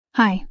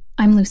Hi,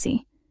 I'm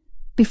Lucy.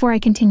 Before I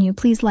continue,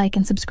 please like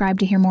and subscribe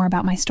to hear more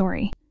about my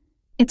story.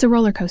 It's a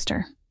roller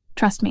coaster,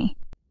 trust me.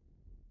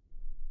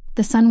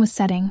 The sun was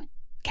setting,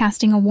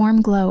 casting a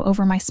warm glow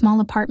over my small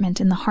apartment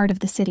in the heart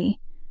of the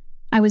city.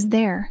 I was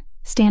there,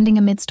 standing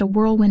amidst a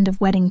whirlwind of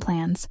wedding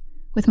plans,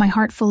 with my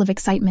heart full of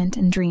excitement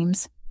and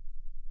dreams.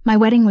 My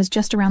wedding was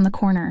just around the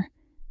corner,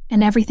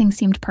 and everything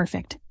seemed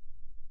perfect.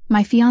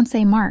 My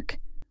fiancé, Mark,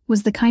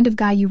 was the kind of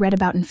guy you read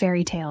about in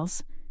fairy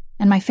tales,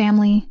 and my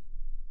family,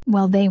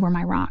 well, they were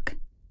my rock,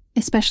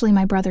 especially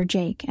my brother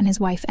Jake and his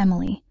wife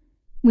Emily.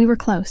 We were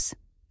close,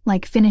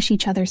 like finish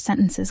each other's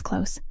sentences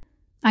close.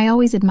 I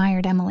always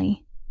admired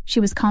Emily. She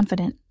was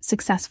confident,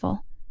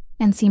 successful,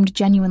 and seemed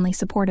genuinely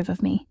supportive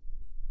of me.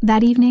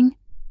 That evening,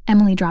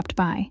 Emily dropped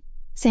by,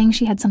 saying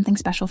she had something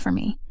special for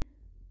me.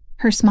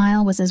 Her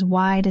smile was as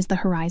wide as the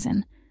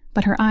horizon,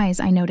 but her eyes,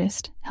 I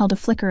noticed, held a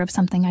flicker of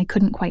something I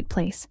couldn't quite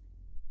place.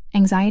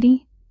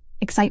 Anxiety?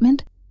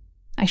 Excitement?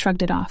 I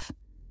shrugged it off.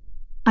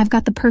 "I've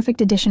got the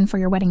perfect addition for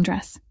your wedding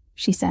dress,"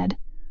 she said,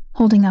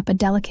 holding up a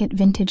delicate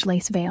vintage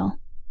lace veil.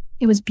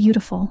 It was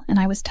beautiful, and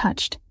I was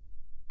touched.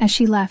 As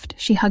she left,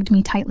 she hugged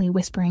me tightly,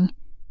 whispering,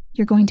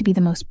 "You're going to be the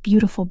most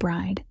beautiful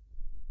bride."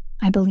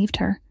 I believed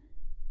her.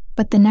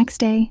 But the next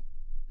day,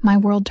 my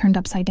world turned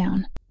upside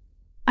down.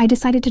 I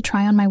decided to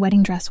try on my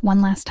wedding dress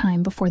one last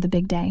time before the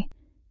big day.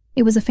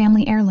 It was a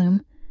family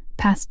heirloom,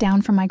 passed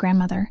down from my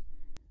grandmother.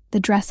 The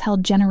dress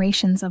held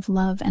generations of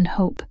love and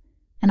hope,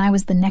 and I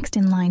was the next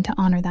in line to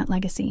honor that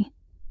legacy.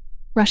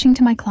 Rushing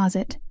to my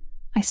closet,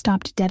 I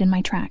stopped dead in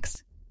my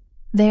tracks.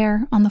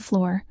 There, on the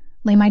floor,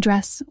 lay my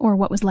dress, or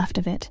what was left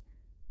of it.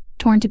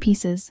 Torn to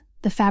pieces,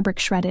 the fabric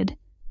shredded,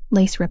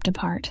 lace ripped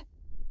apart.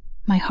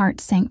 My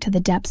heart sank to the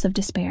depths of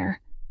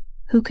despair.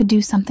 Who could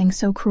do something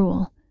so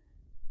cruel?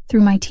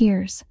 Through my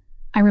tears,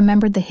 I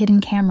remembered the hidden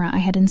camera I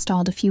had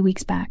installed a few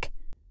weeks back,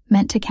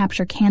 meant to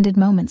capture candid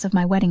moments of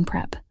my wedding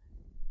prep.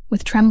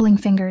 With trembling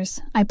fingers,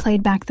 I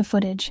played back the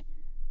footage,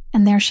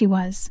 and there she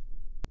was,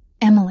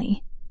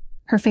 Emily,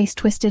 her face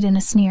twisted in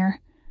a sneer,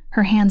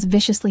 her hands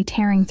viciously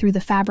tearing through the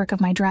fabric of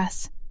my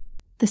dress.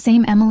 The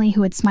same Emily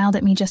who had smiled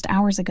at me just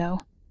hours ago.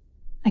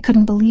 I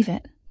couldn't believe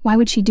it. Why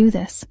would she do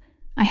this?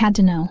 I had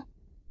to know.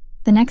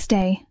 The next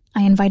day,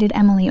 I invited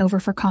Emily over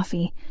for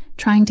coffee,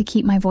 trying to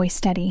keep my voice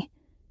steady.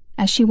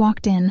 As she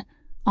walked in,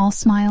 all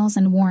smiles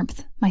and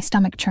warmth, my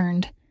stomach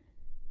churned.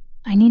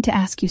 "I need to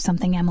ask you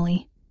something,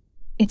 Emily.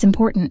 It's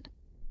important."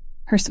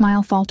 Her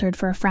smile faltered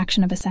for a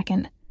fraction of a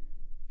second.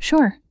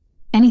 "Sure,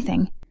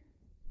 anything.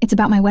 It's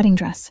about my wedding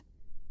dress.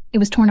 It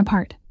was torn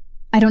apart.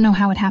 I don't know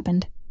how it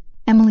happened."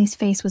 Emily's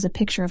face was a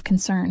picture of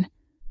concern.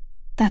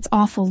 "That's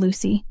awful,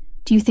 Lucy.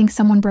 Do you think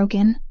someone broke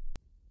in?"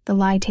 The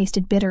lie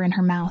tasted bitter in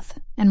her mouth,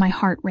 and my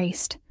heart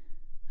raced.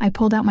 I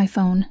pulled out my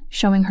phone,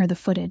 showing her the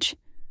footage.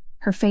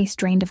 Her face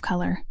drained of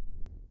color.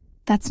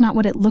 "That's not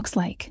what it looks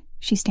like,"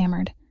 she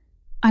stammered.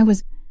 I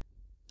was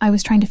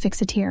trying to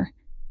fix a tear.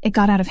 It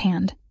got out of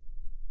hand.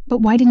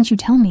 "But why didn't you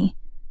tell me?"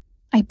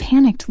 "I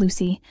panicked,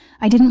 Lucy.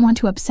 I didn't want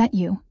to upset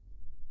you."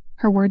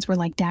 Her words were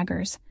like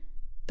daggers.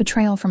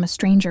 Betrayal from a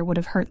stranger would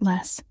have hurt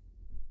less.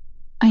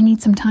 "I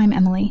need some time,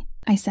 Emily,"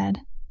 I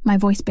said, my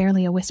voice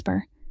barely a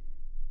whisper.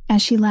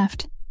 As she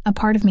left, a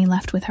part of me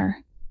left with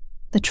her.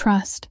 The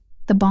trust,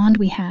 the bond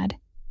we had,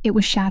 it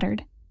was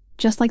shattered,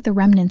 just like the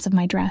remnants of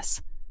my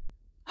dress.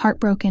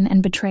 Heartbroken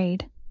and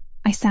betrayed,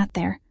 I sat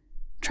there,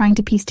 trying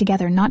to piece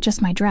together not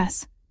just my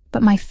dress,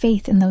 but my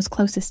faith in those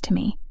closest to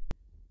me.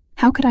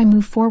 How could I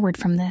move forward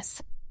from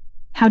this?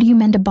 How do you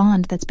mend a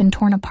bond that's been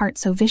torn apart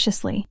so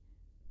viciously?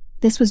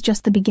 This was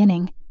just the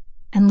beginning,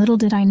 and little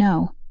did I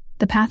know,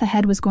 the path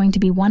ahead was going to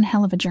be one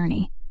hell of a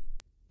journey.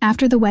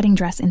 After the wedding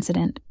dress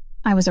incident,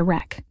 I was a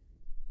wreck,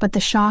 but the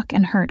shock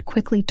and hurt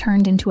quickly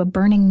turned into a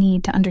burning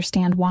need to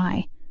understand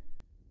why.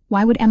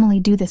 Why would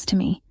Emily do this to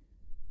me?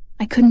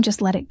 I couldn't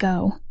just let it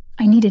go.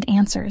 I needed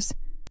answers.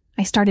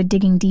 I started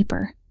digging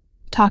deeper,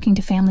 talking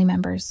to family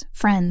members,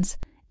 friends,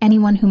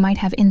 anyone who might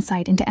have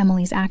insight into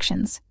Emily's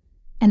actions.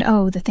 And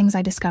oh, the things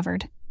I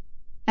discovered.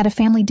 At a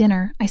family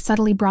dinner, I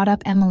subtly brought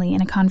up Emily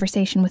in a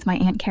conversation with my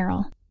Aunt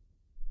Carol.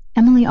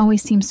 "Emily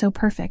always seems so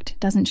perfect,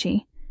 doesn't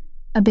she?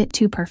 A bit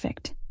too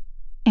perfect."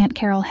 Aunt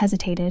Carol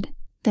hesitated,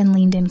 then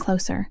leaned in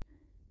closer.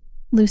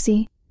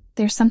 "Lucy,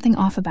 there's something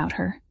off about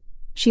her.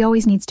 She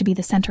always needs to be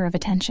the center of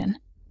attention."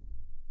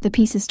 The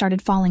pieces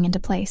started falling into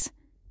place.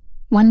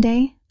 One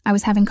day, I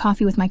was having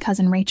coffee with my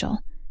cousin Rachel,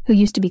 who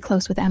used to be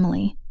close with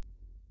Emily.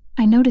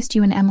 "I noticed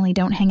you and Emily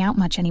don't hang out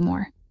much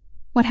anymore.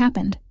 What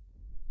happened?"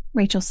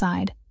 Rachel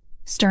sighed,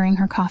 stirring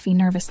her coffee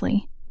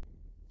nervously.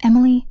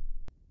 "Emily,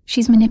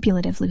 she's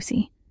manipulative,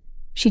 Lucy.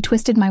 She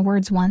twisted my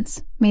words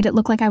once, made it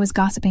look like I was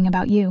gossiping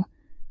about you,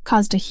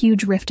 caused a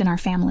huge rift in our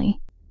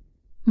family."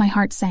 My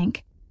heart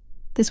sank.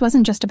 This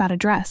wasn't just about a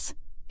dress.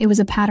 It was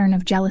a pattern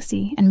of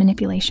jealousy and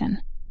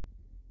manipulation.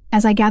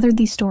 As I gathered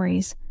these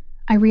stories,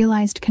 I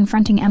realized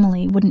confronting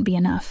Emily wouldn't be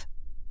enough.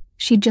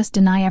 She'd just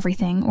deny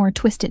everything or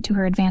twist it to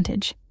her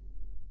advantage.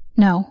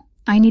 No,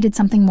 I needed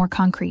something more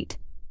concrete,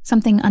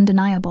 something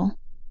undeniable.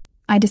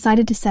 I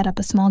decided to set up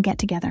a small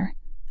get-together,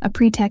 a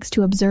pretext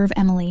to observe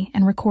Emily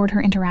and record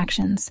her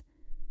interactions.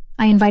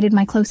 I invited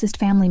my closest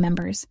family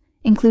members,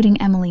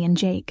 including Emily and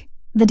Jake.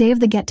 The day of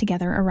the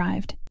get-together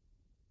arrived.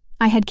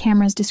 I had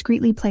cameras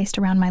discreetly placed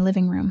around my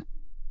living room.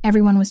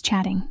 Everyone was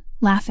chatting,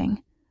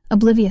 laughing,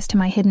 oblivious to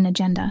my hidden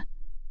agenda.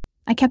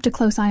 I kept a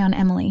close eye on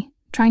Emily,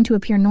 trying to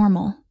appear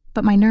normal,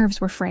 but my nerves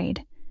were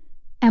frayed.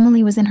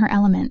 Emily was in her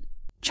element,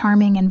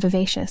 charming and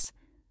vivacious,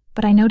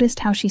 but I noticed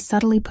how she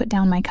subtly put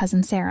down my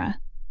cousin Sarah,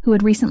 who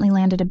had recently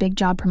landed a big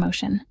job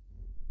promotion.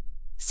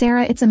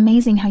 "Sarah, it's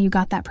amazing how you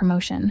got that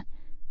promotion.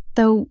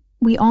 Though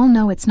we all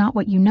know it's not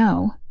what you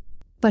know,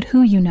 but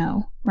who you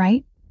know,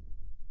 right?"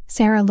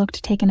 Sarah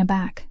looked taken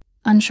aback,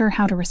 unsure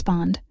how to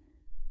respond.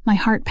 My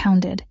heart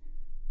pounded.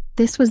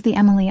 This was the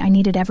Emily I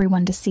needed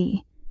everyone to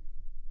see.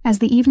 As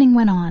the evening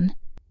went on,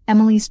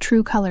 Emily's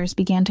true colors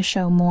began to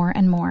show more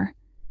and more.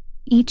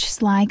 Each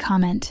sly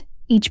comment,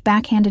 each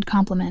backhanded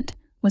compliment,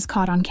 was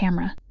caught on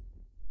camera.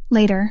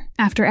 Later,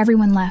 after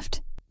everyone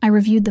left, I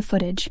reviewed the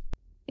footage.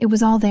 It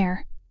was all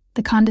there,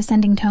 the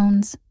condescending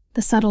tones,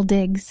 the subtle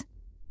digs.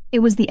 It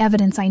was the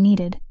evidence I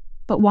needed,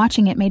 but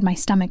watching it made my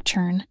stomach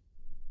churn.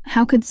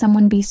 How could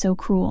someone be so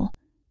cruel,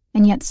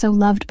 and yet so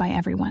loved by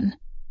everyone?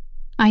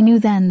 I knew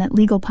then that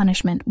legal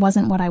punishment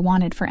wasn't what I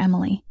wanted for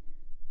Emily.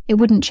 It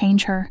wouldn't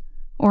change her,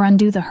 or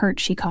undo the hurt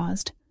she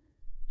caused.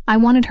 I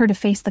wanted her to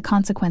face the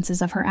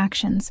consequences of her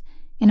actions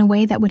in a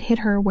way that would hit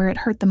her where it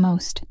hurt the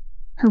most,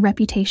 her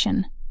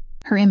reputation,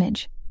 her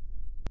image.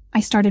 I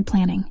started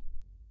planning.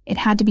 It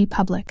had to be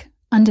public,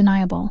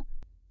 undeniable,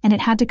 and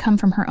it had to come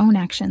from her own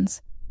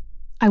actions.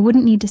 I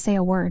wouldn't need to say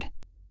a word.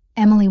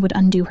 Emily would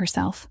undo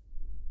herself.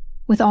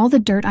 With all the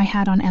dirt I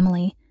had on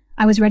Emily,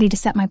 I was ready to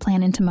set my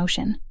plan into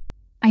motion.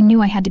 I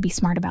knew I had to be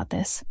smart about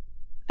this.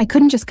 I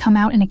couldn't just come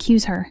out and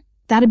accuse her.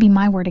 That'd be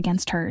my word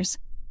against hers.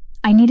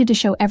 I needed to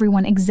show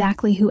everyone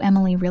exactly who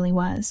Emily really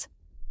was.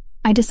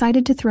 I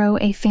decided to throw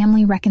a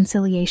family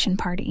reconciliation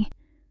party.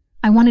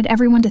 I wanted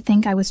everyone to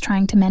think I was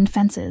trying to mend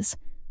fences,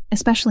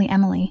 especially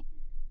Emily.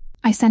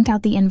 I sent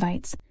out the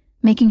invites,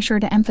 making sure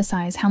to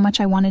emphasize how much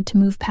I wanted to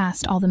move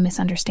past all the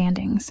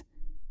misunderstandings.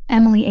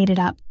 Emily ate it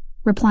up,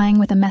 replying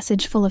with a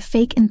message full of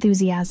fake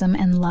enthusiasm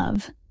and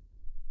love.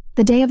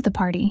 The day of the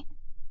party,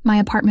 my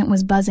apartment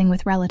was buzzing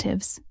with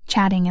relatives,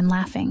 chatting and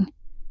laughing.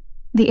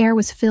 The air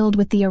was filled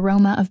with the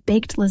aroma of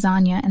baked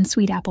lasagna and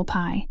sweet apple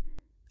pie,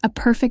 a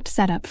perfect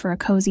setup for a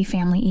cozy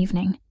family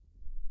evening.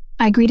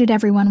 I greeted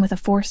everyone with a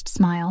forced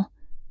smile,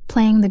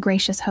 playing the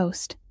gracious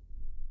host.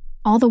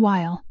 All the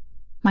while,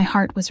 my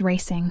heart was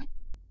racing.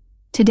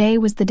 Today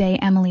was the day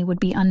Emily would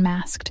be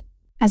unmasked.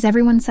 As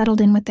everyone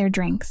settled in with their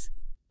drinks,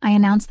 I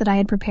announced that I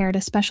had prepared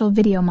a special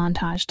video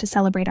montage to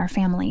celebrate our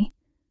family.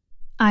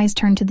 Eyes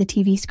turned to the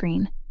TV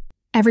screen,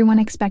 everyone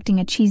expecting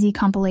a cheesy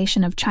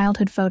compilation of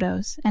childhood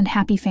photos and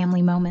happy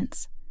family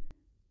moments.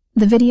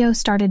 The video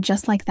started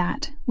just like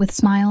that, with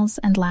smiles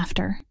and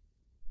laughter.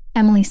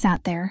 Emily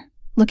sat there,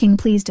 looking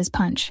pleased as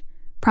punch,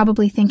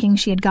 probably thinking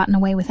she had gotten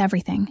away with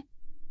everything.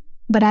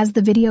 But as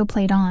the video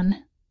played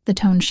on, the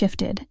tone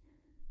shifted.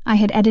 I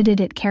had edited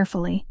it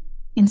carefully,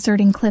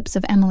 inserting clips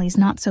of Emily's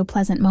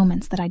not-so-pleasant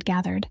moments that I'd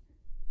gathered.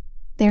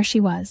 There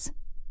she was,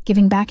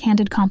 giving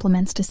backhanded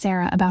compliments to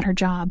Sarah about her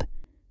job,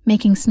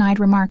 making snide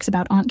remarks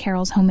about Aunt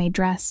Carol's homemade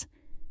dress,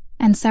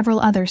 and several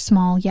other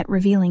small yet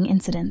revealing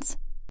incidents.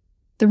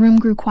 The room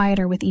grew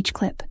quieter with each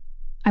clip.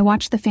 I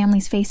watched the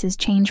family's faces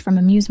change from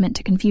amusement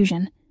to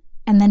confusion,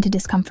 and then to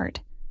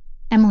discomfort.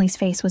 Emily's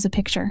face was a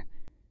picture.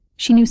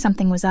 She knew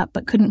something was up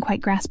but couldn't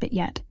quite grasp it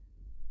yet.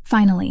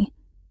 Finally,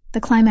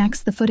 the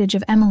climax, the footage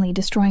of Emily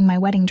destroying my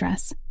wedding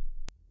dress.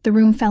 The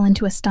room fell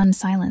into a stunned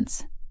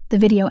silence. The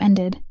video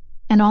ended,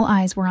 and all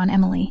eyes were on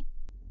Emily.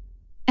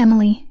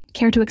 "Emily,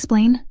 care to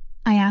explain?"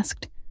 I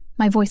asked,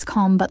 my voice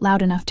calm but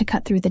loud enough to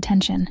cut through the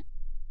tension.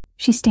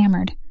 She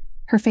stammered,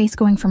 her face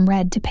going from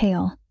red to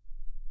pale.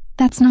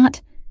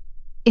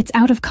 It's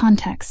out of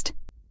context."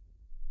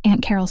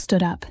 Aunt Carol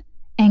stood up,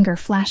 anger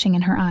flashing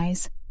in her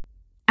eyes.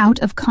 "Out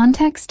of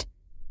context?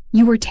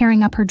 You were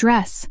tearing up her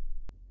dress."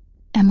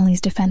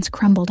 Emily's defense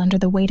crumbled under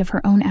the weight of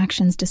her own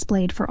actions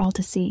displayed for all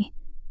to see.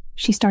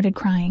 She started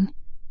crying,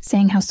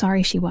 saying how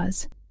sorry she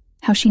was,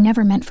 how she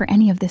never meant for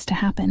any of this to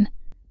happen.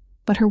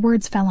 But her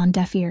words fell on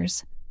deaf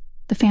ears.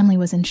 The family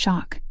was in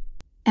shock.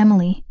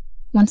 Emily,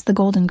 once the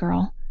golden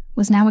girl,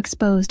 was now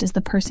exposed as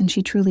the person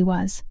she truly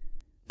was.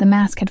 The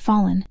mask had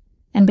fallen,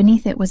 and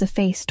beneath it was a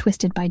face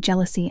twisted by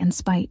jealousy and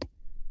spite.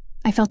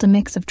 I felt a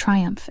mix of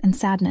triumph and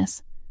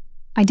sadness.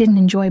 I didn't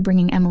enjoy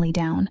bringing Emily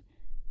down,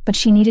 but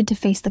she needed to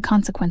face the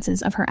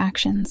consequences of her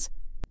actions.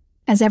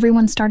 As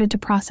everyone started to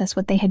process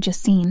what they had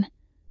just seen,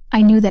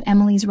 I knew that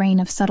Emily's reign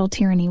of subtle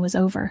tyranny was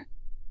over.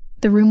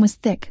 The room was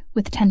thick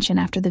with tension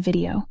after the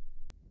video.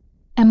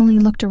 Emily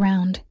looked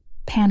around,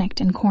 panicked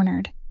and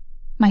cornered.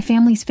 My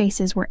family's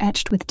faces were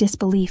etched with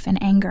disbelief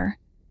and anger.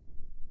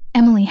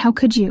 "Emily, how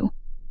could you?"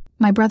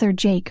 My brother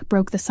Jake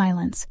broke the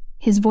silence,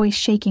 his voice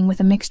shaking with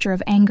a mixture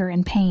of anger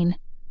and pain.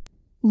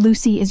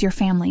 "Lucy is your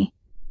family.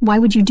 Why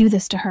would you do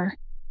this to her?"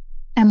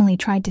 Emily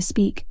tried to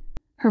speak,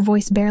 her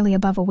voice barely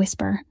above a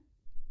whisper.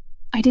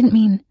 "I didn't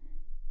mean...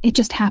 It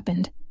just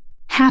happened.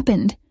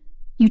 happened?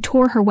 You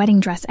tore her wedding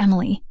dress,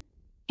 Emily."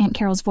 Aunt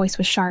Carol's voice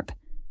was sharp.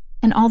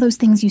 "And all those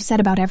things you said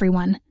about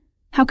everyone.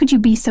 How could you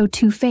be so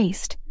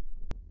two-faced?"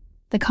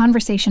 The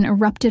conversation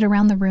erupted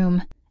around the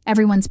room,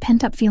 everyone's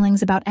pent-up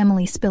feelings about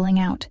Emily spilling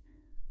out.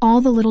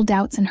 All the little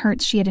doubts and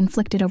hurts she had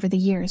inflicted over the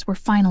years were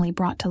finally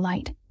brought to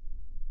light.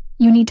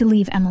 "You need to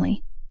leave,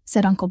 Emily,"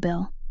 said Uncle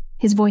Bill,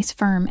 his voice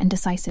firm and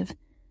decisive.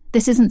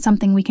 "This isn't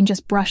something we can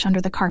just brush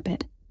under the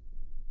carpet."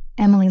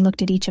 Emily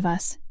looked at each of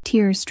us,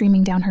 tears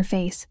streaming down her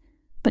face,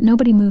 but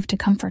nobody moved to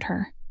comfort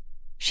her.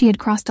 She had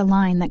crossed a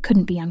line that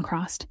couldn't be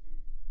uncrossed.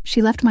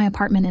 She left my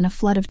apartment in a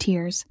flood of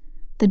tears,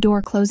 the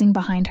door closing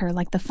behind her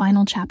like the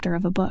final chapter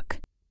of a book.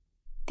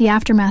 The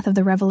aftermath of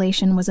the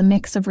revelation was a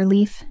mix of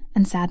relief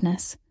and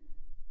sadness.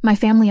 My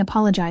family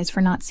apologized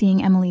for not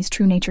seeing Emily's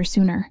true nature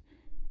sooner,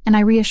 and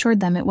I reassured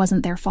them it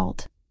wasn't their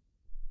fault.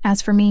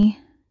 As for me,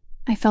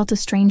 I felt a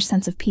strange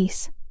sense of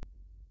peace.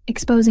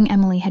 Exposing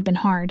Emily had been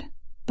hard,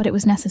 but it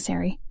was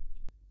necessary.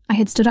 I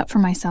had stood up for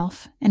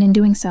myself, and in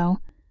doing so,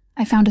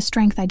 I found a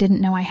strength I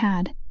didn't know I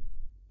had.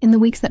 In the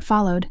weeks that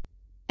followed,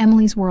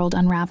 Emily's world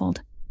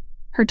unraveled.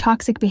 Her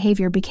toxic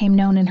behavior became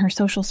known in her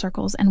social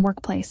circles and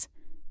workplace.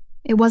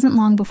 It wasn't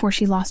long before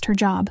she lost her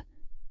job.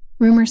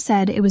 Rumors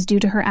said it was due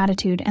to her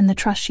attitude and the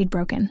trust she'd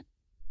broken.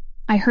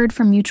 I heard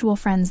from mutual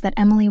friends that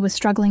Emily was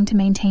struggling to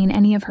maintain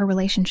any of her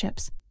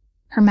relationships.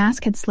 Her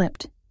mask had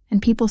slipped,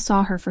 and people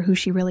saw her for who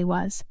she really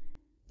was.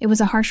 It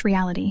was a harsh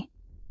reality,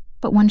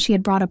 but one she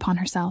had brought upon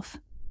herself.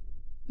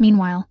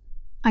 Meanwhile,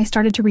 I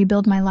started to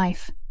rebuild my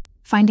life,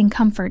 finding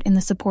comfort in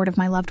the support of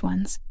my loved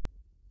ones.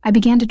 I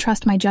began to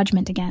trust my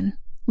judgment again,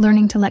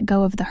 learning to let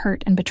go of the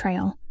hurt and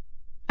betrayal.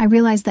 I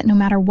realized that no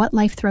matter what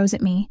life throws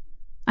at me,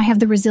 I have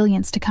the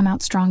resilience to come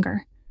out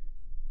stronger.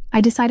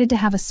 I decided to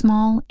have a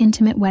small,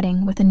 intimate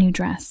wedding with a new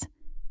dress.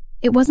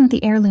 It wasn't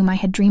the heirloom I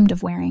had dreamed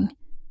of wearing,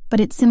 but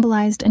it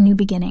symbolized a new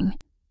beginning,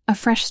 a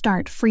fresh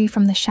start free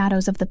from the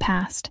shadows of the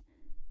past.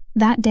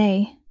 That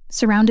day,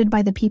 surrounded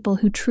by the people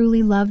who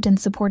truly loved and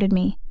supported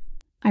me,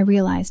 I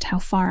realized how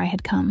far I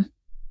had come.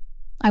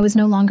 I was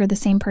no longer the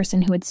same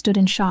person who had stood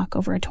in shock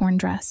over a torn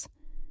dress.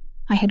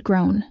 I had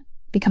grown,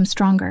 become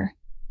stronger,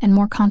 and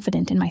more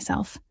confident in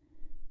myself.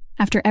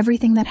 After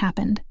everything that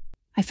happened,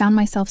 I found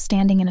myself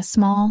standing in a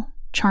small,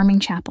 charming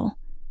chapel,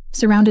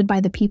 surrounded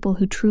by the people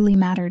who truly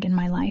mattered in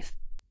my life.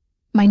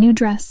 My new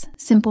dress,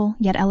 simple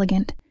yet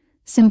elegant,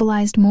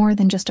 symbolized more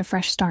than just a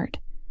fresh start.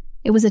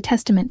 It was a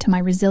testament to my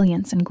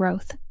resilience and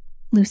growth.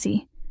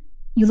 "Lucy,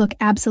 you look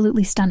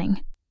absolutely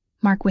stunning,"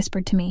 Mark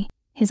whispered to me,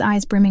 his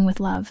eyes brimming with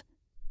love.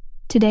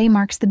 "Today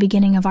marks the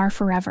beginning of our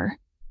forever."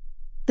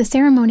 The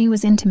ceremony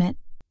was intimate,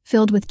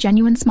 filled with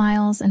genuine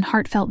smiles and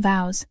heartfelt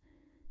vows.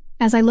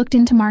 As I looked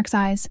into Mark's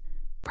eyes,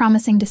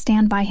 promising to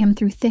stand by him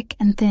through thick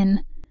and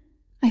thin,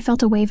 I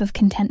felt a wave of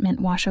contentment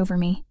wash over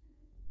me.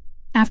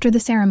 After the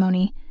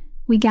ceremony,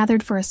 we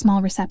gathered for a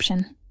small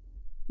reception.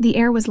 The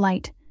air was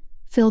light,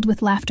 filled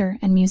with laughter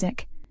and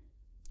music.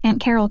 Aunt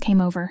Carol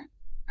came over,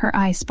 her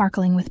eyes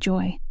sparkling with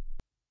joy.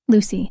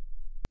 "Lucy,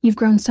 you've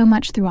grown so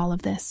much through all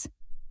of this.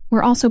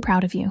 We're all so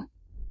proud of you."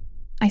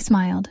 I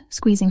smiled,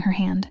 squeezing her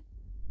hand.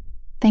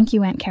 "Thank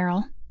you, Aunt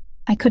Carol.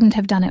 I couldn't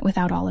have done it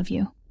without all of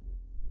you."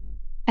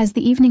 As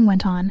the evening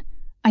went on,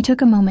 I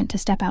took a moment to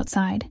step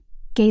outside,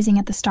 gazing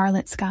at the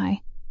starlit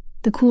sky.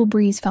 The cool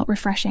breeze felt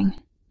refreshing,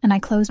 and I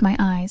closed my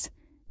eyes,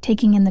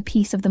 taking in the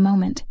peace of the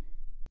moment.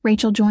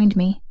 Rachel joined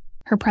me,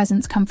 her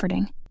presence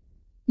comforting.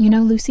 "You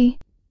know, Lucy,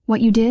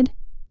 what you did?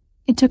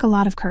 It took a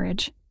lot of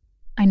courage."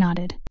 I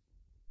nodded.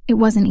 "It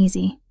wasn't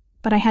easy,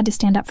 but I had to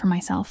stand up for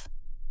myself.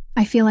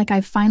 I feel like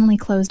I've finally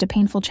closed a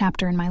painful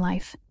chapter in my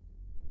life."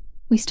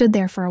 We stood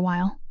there for a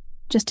while,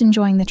 just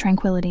enjoying the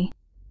tranquility.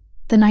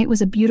 The night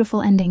was a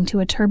beautiful ending to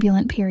a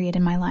turbulent period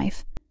in my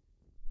life.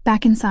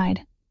 Back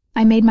inside,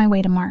 I made my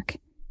way to Mark.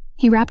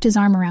 He wrapped his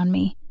arm around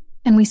me,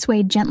 and we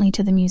swayed gently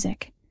to the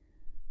music.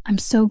 "I'm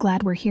so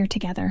glad we're here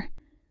together.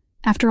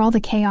 After all the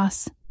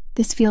chaos,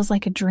 this feels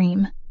like a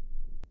dream."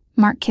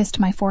 Mark kissed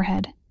my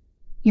forehead.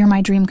 "You're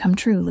my dream come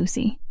true,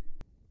 Lucy."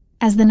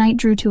 As the night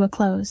drew to a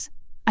close,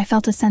 I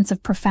felt a sense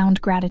of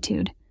profound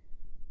gratitude.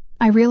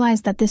 I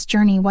realized that this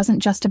journey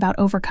wasn't just about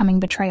overcoming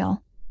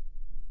betrayal.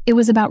 It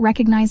was about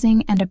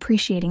recognizing and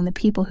appreciating the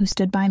people who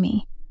stood by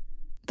me,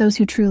 those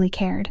who truly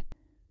cared.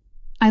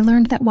 I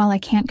learned that while I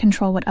can't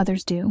control what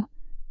others do,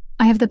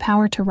 I have the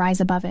power to rise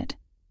above it,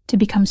 to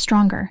become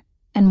stronger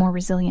and more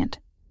resilient.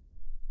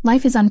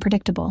 Life is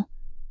unpredictable,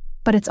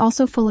 but it's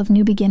also full of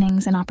new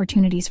beginnings and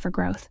opportunities for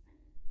growth.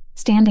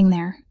 Standing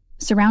there,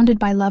 surrounded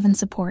by love and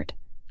support,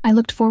 I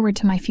looked forward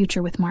to my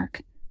future with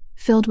Mark,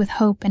 filled with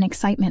hope and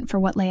excitement for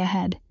what lay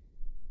ahead.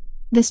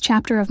 This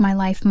chapter of my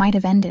life might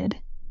have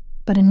ended,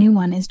 but a new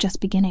one is just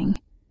beginning.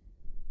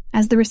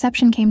 As the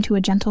reception came to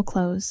a gentle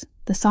close,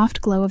 the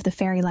soft glow of the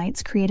fairy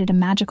lights created a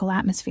magical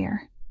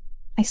atmosphere.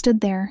 I stood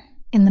there,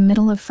 in the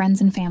middle of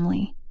friends and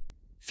family,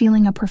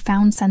 feeling a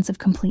profound sense of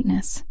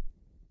completeness.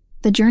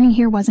 The journey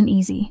here wasn't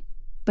easy,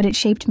 but it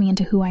shaped me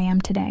into who I am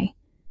today.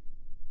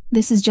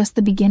 "This is just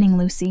the beginning,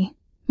 Lucy,"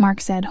 Mark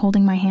said,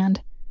 holding my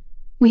hand.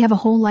 "We have a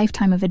whole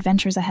lifetime of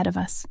adventures ahead of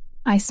us."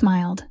 I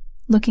smiled,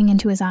 looking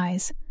into his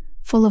eyes,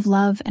 full of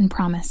love and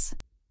promise.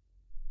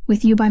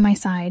 With you by my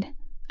side,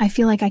 I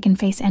feel like I can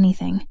face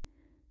anything.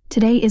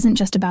 Today isn't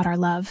just about our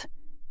love.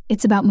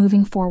 It's about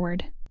moving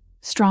forward,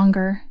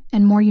 stronger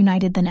and more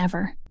united than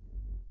ever.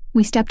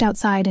 We stepped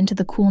outside into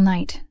the cool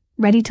night,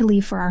 ready to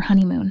leave for our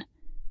honeymoon.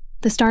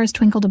 The stars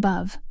twinkled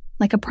above,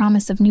 like a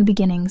promise of new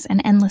beginnings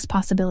and endless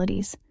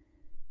possibilities.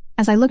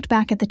 As I looked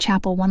back at the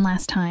chapel one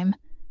last time,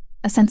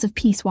 a sense of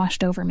peace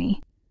washed over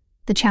me.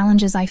 The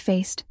challenges I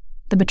faced,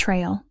 the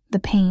betrayal, the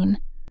pain,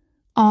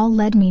 all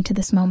led me to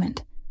this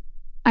moment.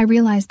 I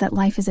realized that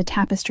life is a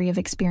tapestry of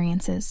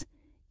experiences,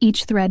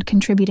 each thread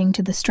contributing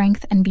to the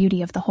strength and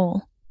beauty of the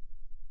whole.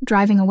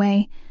 Driving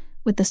away,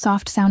 with the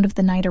soft sound of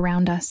the night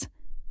around us,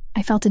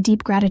 I felt a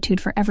deep gratitude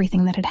for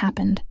everything that had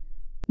happened.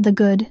 The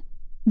good,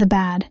 the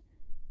bad,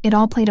 it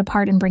all played a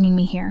part in bringing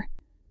me here.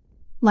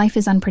 Life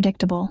is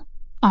unpredictable,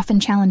 often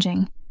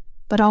challenging,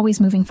 but always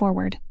moving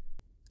forward.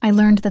 I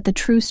learned that the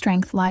true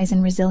strength lies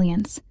in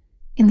resilience,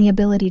 in the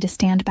ability to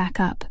stand back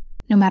up,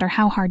 no matter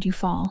how hard you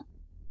fall.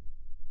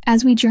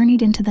 As we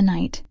journeyed into the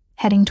night,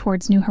 heading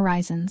towards new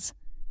horizons,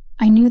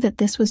 I knew that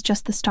this was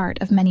just the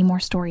start of many more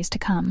stories to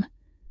come.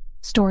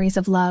 Stories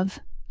of love,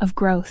 of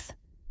growth,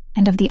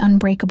 and of the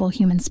unbreakable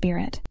human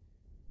spirit.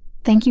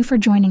 Thank you for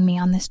joining me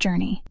on this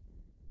journey.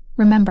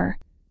 Remember,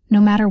 no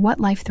matter what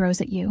life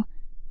throws at you,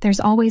 there's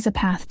always a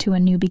path to a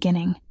new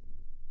beginning.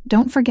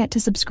 Don't forget to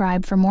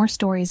subscribe for more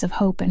stories of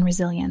hope and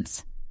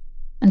resilience.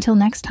 Until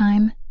next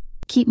time,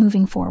 keep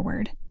moving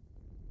forward.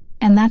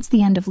 And that's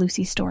the end of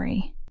Lucy's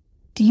story.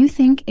 Do you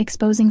think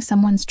exposing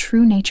someone's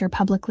true nature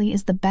publicly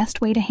is the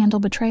best way to handle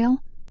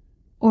betrayal?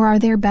 Or are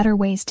there better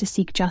ways to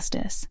seek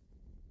justice?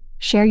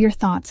 Share your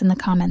thoughts in the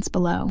comments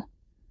below.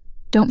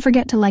 Don't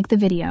forget to like the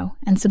video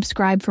and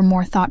subscribe for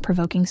more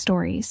thought-provoking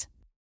stories.